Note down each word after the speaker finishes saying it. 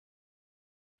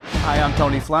Hi, I'm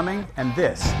Tony Fleming, and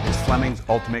this is Fleming's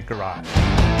Ultimate Garage.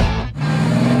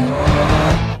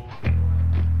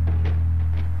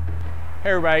 Hey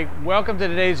everybody, welcome to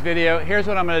today's video. Here's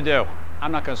what I'm going to do.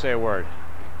 I'm not going to say a word.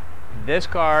 This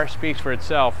car speaks for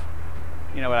itself.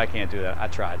 You know what, I can't do that. I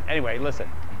tried. Anyway, listen,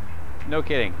 no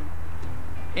kidding.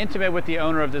 Intimate with the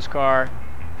owner of this car.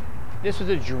 This was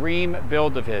a dream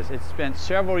build of his. It's spent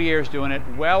several years doing it,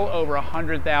 well over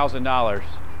 $100,000,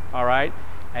 all right?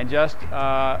 And just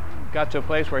got to a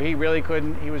place where he really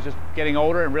couldn't, he was just getting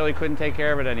older and really couldn't take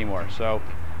care of it anymore. So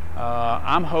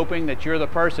I'm hoping that you're the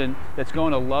person that's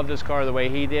going to love this car the way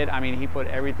he did. I mean, he put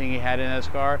everything he had in this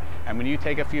car, and when you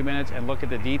take a few minutes and look at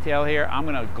the detail here, I'm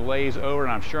going to glaze over,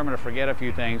 and I'm sure I'm going to forget a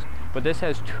few things, but this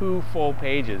has 2 full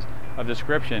pages of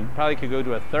description. Probably could go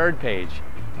to a 3rd page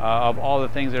of all the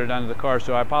things that are done to the car,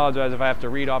 so I apologize if I have to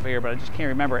read off of here, but I just can't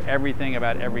remember everything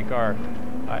about every car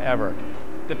ever.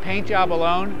 The paint job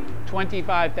alone,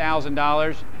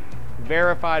 $25,000,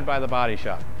 verified by the body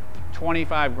shop.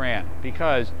 25 grand,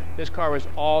 because this car was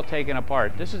all taken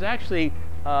apart. This is actually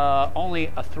only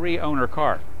a 3-owner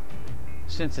car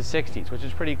since the 60s, which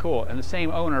is pretty cool, and the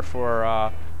same owner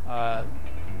for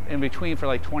in between for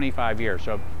like 25 years.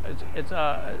 So it's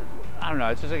I don't know,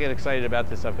 it's just I get excited about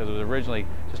this stuff because it was originally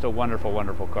just a wonderful,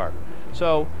 wonderful car.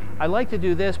 So I like to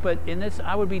do this, but in this,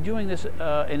 I would be doing this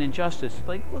an injustice.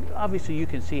 Like, look, obviously you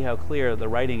can see how clear the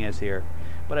writing is here,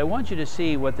 but I want you to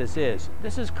see what this is.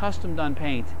 This is custom done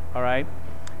paint, all right?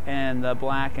 And the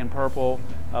black and purple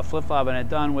flip-flop, and it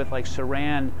done with like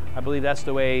Saran. I believe that's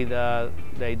the way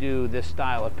they do this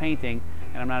style of painting.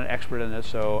 And I'm not an expert in this,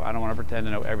 so I don't want to pretend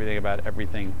to know everything,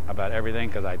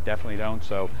 because I definitely don't.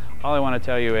 So all I want to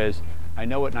tell you is I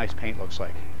know what nice paint looks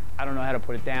like. I don't know how to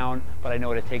put it down, but I know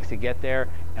what it takes to get there,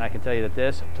 and I can tell you that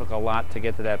this took a lot to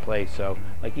get to that place. So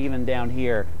like even down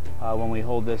here, when we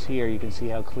hold this here, you can see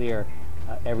how clear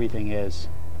everything is,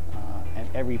 and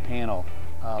every panel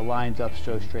lines up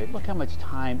so straight. Look how much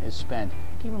time is spent.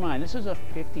 Keep in mind, this is a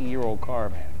 50-year-old car,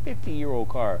 man, 50-year-old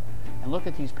car, and look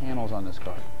at these panels on this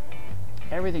car.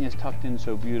 Everything is tucked in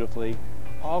so beautifully,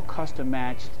 all custom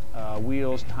matched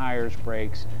wheels, tires,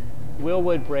 brakes.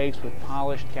 Wilwood brakes with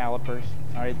polished calipers,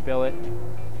 all right, billet.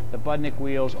 The Budnik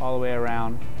wheels all the way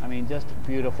around. I mean, just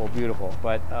beautiful, beautiful.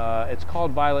 But it's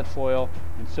called violet foil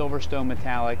and Silverstone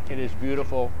metallic. It is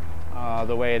beautiful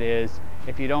the way it is.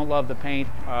 If you don't love the paint,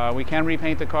 we can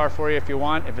repaint the car for you if you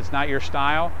want. If it's not your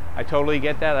style, I totally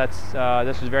get that.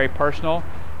 This is very personal.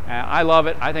 I love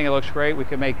it. I think it looks great. We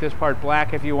could make this part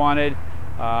black if you wanted.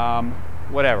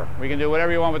 Whatever. We can do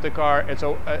whatever you want with the car.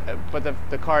 But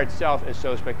the car itself is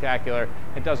so spectacular.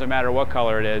 It doesn't matter what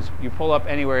color it is. You pull up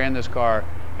anywhere in this car,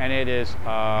 and it is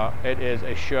a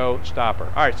showstopper.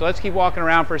 All right, so let's keep walking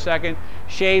around for a second.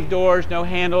 Shaved doors, no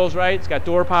handles, right? It's got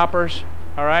door poppers,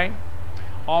 all right?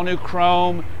 All new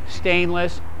chrome,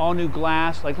 stainless, all new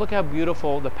glass. Like, look how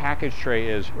beautiful the package tray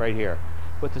is right here.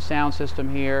 With the sound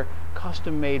system here,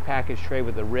 custom made package tray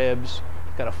with the ribs.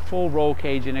 Got a full roll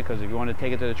cage in it, because if you want to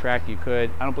take it to the track, you could.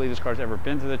 I don't believe this car's ever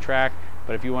been to the track,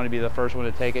 but if you want to be the first one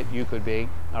to take it, you could be,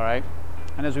 all right?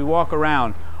 And as we walk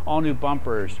around, all new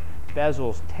bumpers,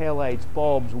 bezels, taillights,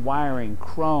 bulbs, wiring,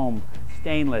 chrome,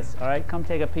 stainless, all right? Come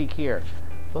take a peek here.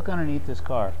 Look underneath this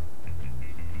car.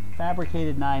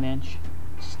 Fabricated 9-inch,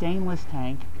 stainless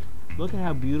tank. Look at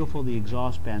how beautiful the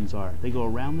exhaust bends are. They go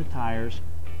around the tires,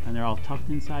 and they're all tucked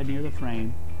inside near the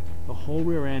frame. The whole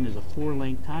rear end is a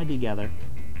 4-link tied together.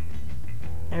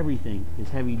 Everything is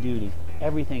heavy duty.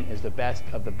 Everything is the best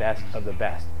of the best of the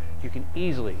best. You can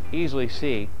easily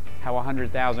see how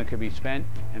 $100,000 could be spent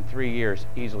in 3 years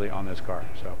easily on this car.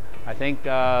 So I think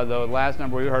the last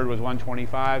number we heard was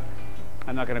 125.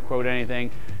 I'm not going to quote anything.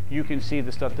 You can see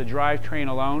the stuff. The drivetrain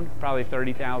alone, probably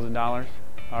 $30,000.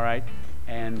 All right,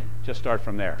 and just start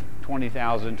from there.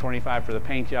 20,000, 25 for the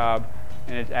paint job,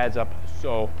 and it adds up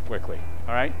so quickly.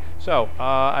 All right, so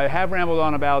I have rambled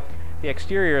on about the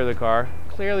exterior of the car.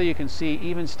 Clearly you can see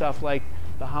even stuff like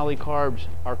the Holley carbs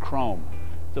are chrome.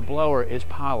 The blower is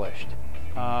polished.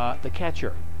 The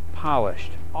catcher,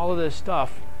 polished. All of this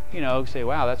stuff, you know, say,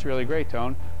 wow, that's really great,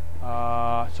 Tone.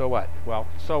 So what? Well,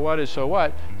 so what is so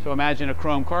what? So imagine a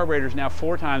chrome carburetor is now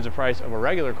 4 times the price of a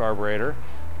regular carburetor.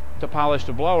 To polish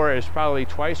the blower is probably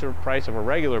twice the price of a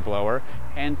regular blower,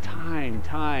 and time.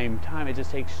 It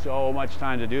just takes so much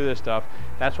time to do this stuff.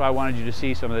 That's why I wanted you to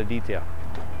see some of the detail.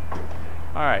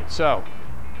 All right, so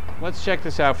let's check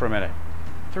this out for a minute.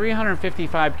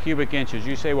 355 cubic inches.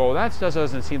 You say, well, that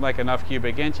doesn't seem like enough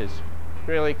cubic inches.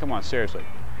 Really? Come on, seriously.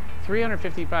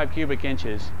 355 cubic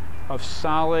inches of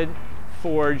solid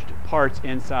forged parts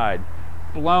inside.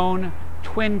 Blown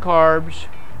twin carbs,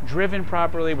 driven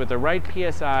properly with the right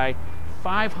PSI,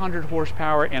 500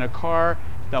 horsepower in a car.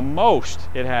 The most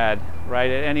it had, right,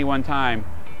 at any one time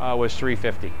was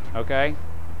 350, okay?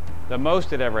 The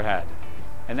most it ever had.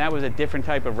 And that was a different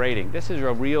type of rating. This is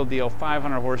a real deal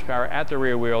 500 horsepower at the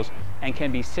rear wheels and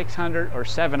can be 600 or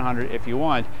 700 if you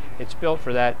want. It's built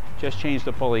for that. Just change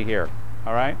the pulley here,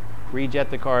 all right? Rejet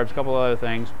the carbs, a couple of other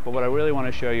things. But what I really want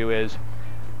to show you is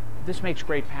this makes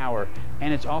great power,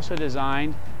 and it's also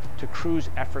designed to cruise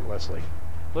effortlessly.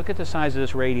 Look at the size of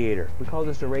this radiator. We call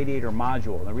this the radiator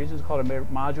module. And the reason it's called a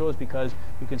module is because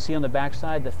you can see on the back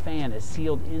side the fan is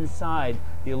sealed inside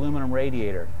the aluminum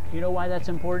radiator. You know why that's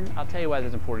important? I'll tell you why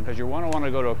that's important. Because you want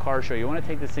to go to a car show. You want to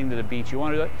take this thing to the beach. You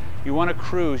want to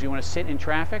cruise. You want to sit in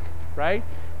traffic, right?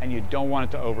 And you don't want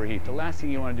it to overheat. The last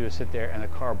thing you want to do is sit there and the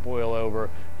car boil over,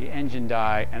 the engine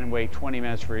die, and wait 20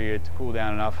 minutes for you to cool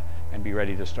down enough and be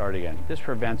ready to start again. This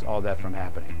prevents all that from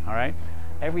happening, all right?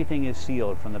 Everything is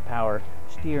sealed, from the power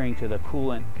steering to the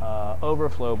coolant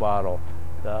overflow bottle.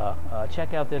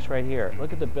 Check out this right here.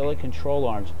 Look at the billet control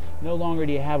arms. No longer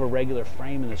do you have a regular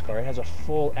frame in this car. It has a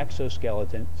full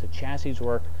exoskeleton. It's a chassis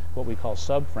work, what we call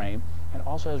subframe, and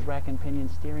also has rack and pinion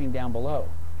steering down below.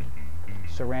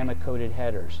 Ceramic coated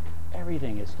headers.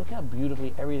 Everything is, look how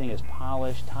beautifully everything is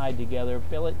polished, tied together.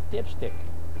 Billet dipstick.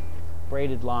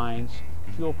 Braided lines.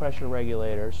 Fuel pressure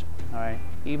regulators, all right?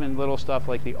 Even little stuff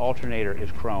like the alternator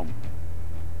is chrome.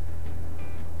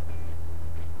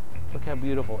 Look how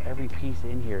beautiful every piece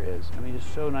in here is. I mean, it's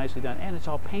so nicely done, and it's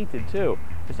all painted too.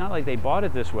 It's not like they bought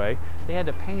it this way. They had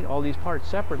to paint all these parts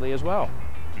separately as well.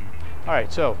 All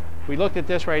right, so we looked at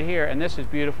this right here, and this is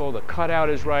beautiful. The cutout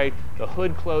is right. The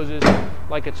hood closes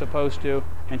like it's supposed to.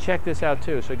 And check this out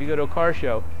too. So if you go to a car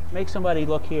show, make somebody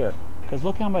look here. Because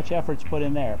look how much effort's put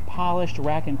in there. Polished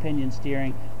rack and pinion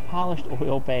steering, polished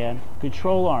oil pan,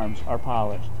 control arms are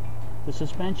polished. The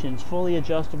suspension's fully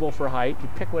adjustable for height. You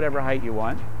pick whatever height you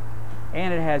want.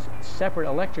 And it has separate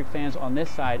electric fans on this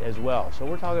side as well. So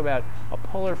we're talking about a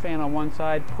puller fan on one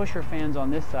side, pusher fans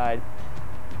on this side.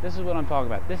 This is what I'm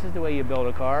talking about. This is the way you build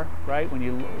a car, right? When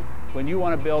you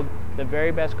want to build the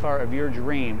very best car of your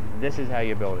dream, this is how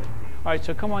you build it. All right,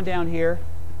 so come on down here.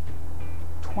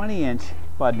 20-inch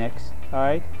Budniks, all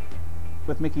right,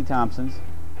 with Mickey Thompsons,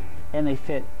 and they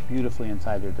fit beautifully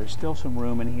inside there. There's still some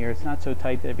room in here. It's not so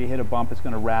tight that if you hit a bump, it's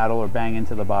going to rattle or bang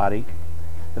into the body.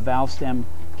 The valve stem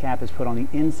cap is put on the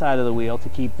inside of the wheel to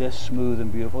keep this smooth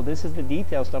and beautiful. This is the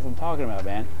detail stuff I'm talking about,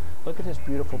 man. Look at this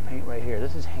beautiful paint right here.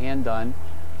 This is hand done,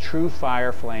 true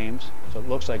fire flames, so it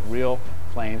looks like real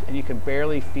flames, and you can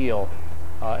barely feel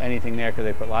anything there because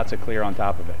they put lots of clear on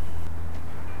top of it.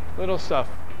 Little stuff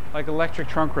like electric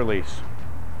trunk release.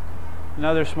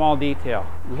 Another small detail.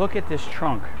 Look at this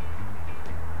trunk.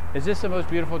 Is this the most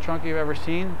beautiful trunk you've ever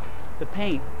seen? The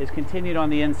paint is continued on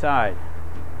the inside.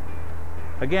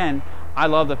 Again, I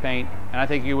love the paint, and I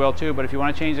think you will too, but if you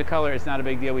want to change the color, it's not a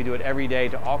big deal. We do it every day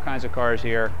to all kinds of cars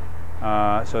here,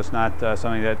 so it's not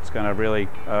something that's going to really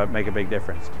make a big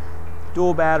difference.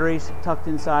 Dual batteries tucked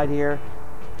inside here.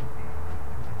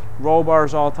 Roll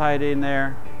bars all tied in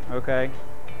there, okay?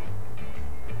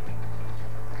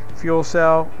 Fuel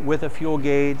cell with a fuel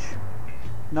gauge.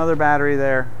 Another battery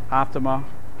there, Optima.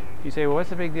 You say, well,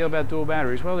 what's the big deal about dual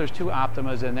batteries? Well, there's two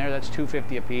Optimas in there. That's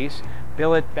 $250 a piece.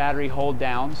 Billet battery hold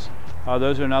downs.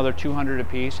 Those are another $200 a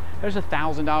piece. There's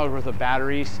 $1,000 worth of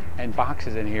batteries and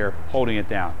boxes in here holding it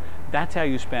down. That's how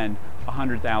you spend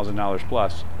 $100,000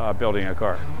 plus building a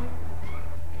car.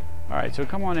 All right, so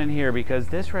come on in here, because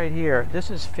this right here, this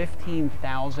is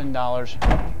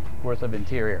 $15,000 worth of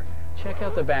interior. Check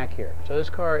out the back here. So this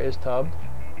car is tubbed,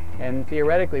 and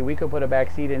theoretically we could put a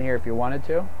back seat in here if you wanted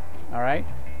to, all right?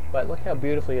 But look how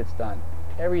beautifully it's done.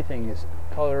 Everything is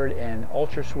colored in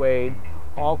ultra suede,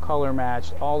 all color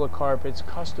matched, all the carpets,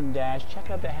 custom dash.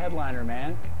 Check out the headliner,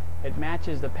 man. It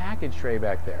matches the package tray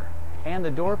back there. And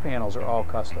the door panels are all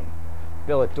custom.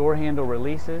 Billet door handle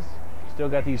releases. Still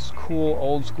got these cool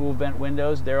old school vent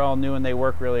windows. They're all new and they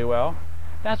work really well.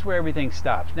 That's where everything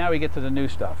stops. Now we get to the new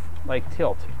stuff, like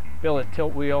tilt. Billet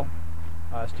tilt wheel,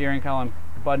 steering column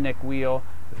Budnik wheel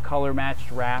with color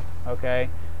matched wrap, okay?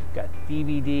 Got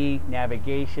DVD,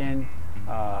 navigation,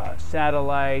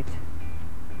 satellite,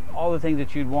 all the things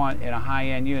that you'd want in a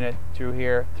high-end unit through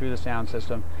here, through the sound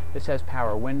system. This has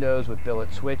power windows with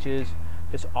billet switches.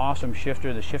 This awesome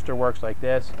shifter, the shifter works like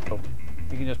this. So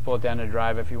you can just pull it down to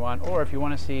drive if you want, or if you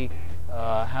want to see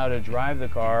how to drive the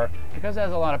car, because it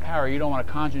has a lot of power, you don't want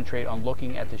to concentrate on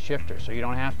looking at the shifter, so you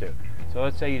don't have to. So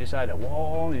let's say you decide to,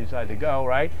 whoa, you decide to go,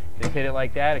 right? Just hit it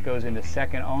like that, it goes into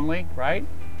second only, right?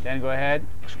 Then go ahead,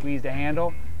 squeeze the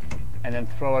handle, and then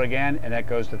throw it again, and that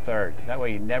goes to third. That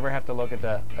way you never have to look at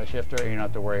the shifter, and you don't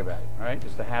have to worry about it, all right?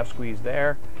 Just a half squeeze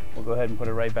there, we'll go ahead and put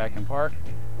it right back in park.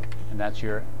 And that's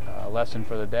your lesson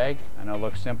for the day. I know it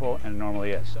looks simple, and it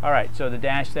normally is. All right, so the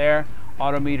dash there,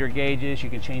 Autometer gauges. You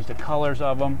can change the colors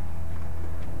of them.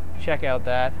 Check out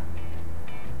that.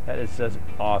 That is just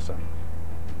awesome.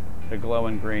 They're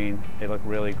glowing green. They look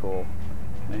really cool.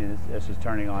 And this is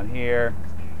turning on here.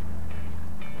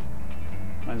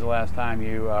 When's the last time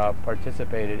you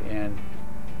participated in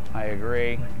I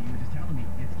agree?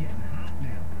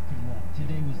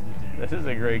 This is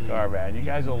a great car, man. You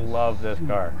guys will love this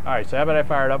car. All right, so how about I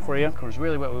fire it up for you? Of course,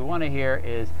 really what we want to hear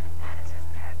is, how does this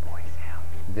bad boy sound?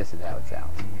 This is how it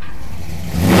sounds.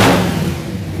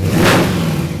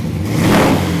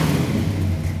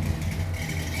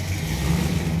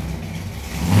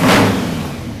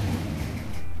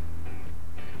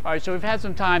 All right, so we've had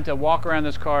some time to walk around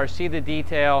this car, see the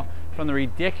detail from the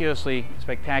ridiculously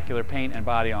spectacular paint and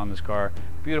body on this car.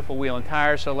 Beautiful wheel and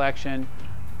tire selection.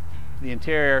 The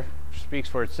interior speaks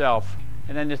for itself.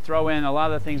 And then to throw in a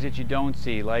lot of the things that you don't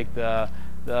see, like the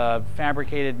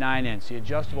fabricated 9-inch, the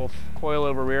adjustable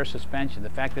coil-over rear suspension, the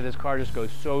fact that this car just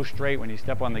goes so straight when you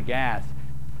step on the gas.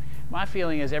 My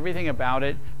feeling is everything about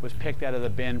it was picked out of the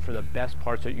bin for the best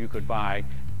parts that you could buy.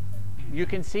 You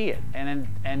can see it,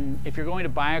 and if you're going to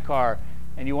buy a car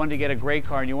and you want to get a great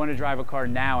car and you want to drive a car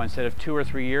now instead of 2 or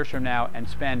 3 years from now and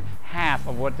spend half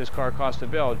of what this car costs to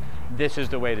build, this is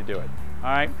the way to do it.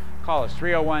 All right, call us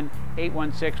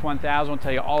 301-816-1000. We'll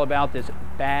tell you all about this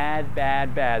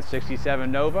bad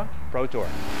 67 Nova Pro Tour.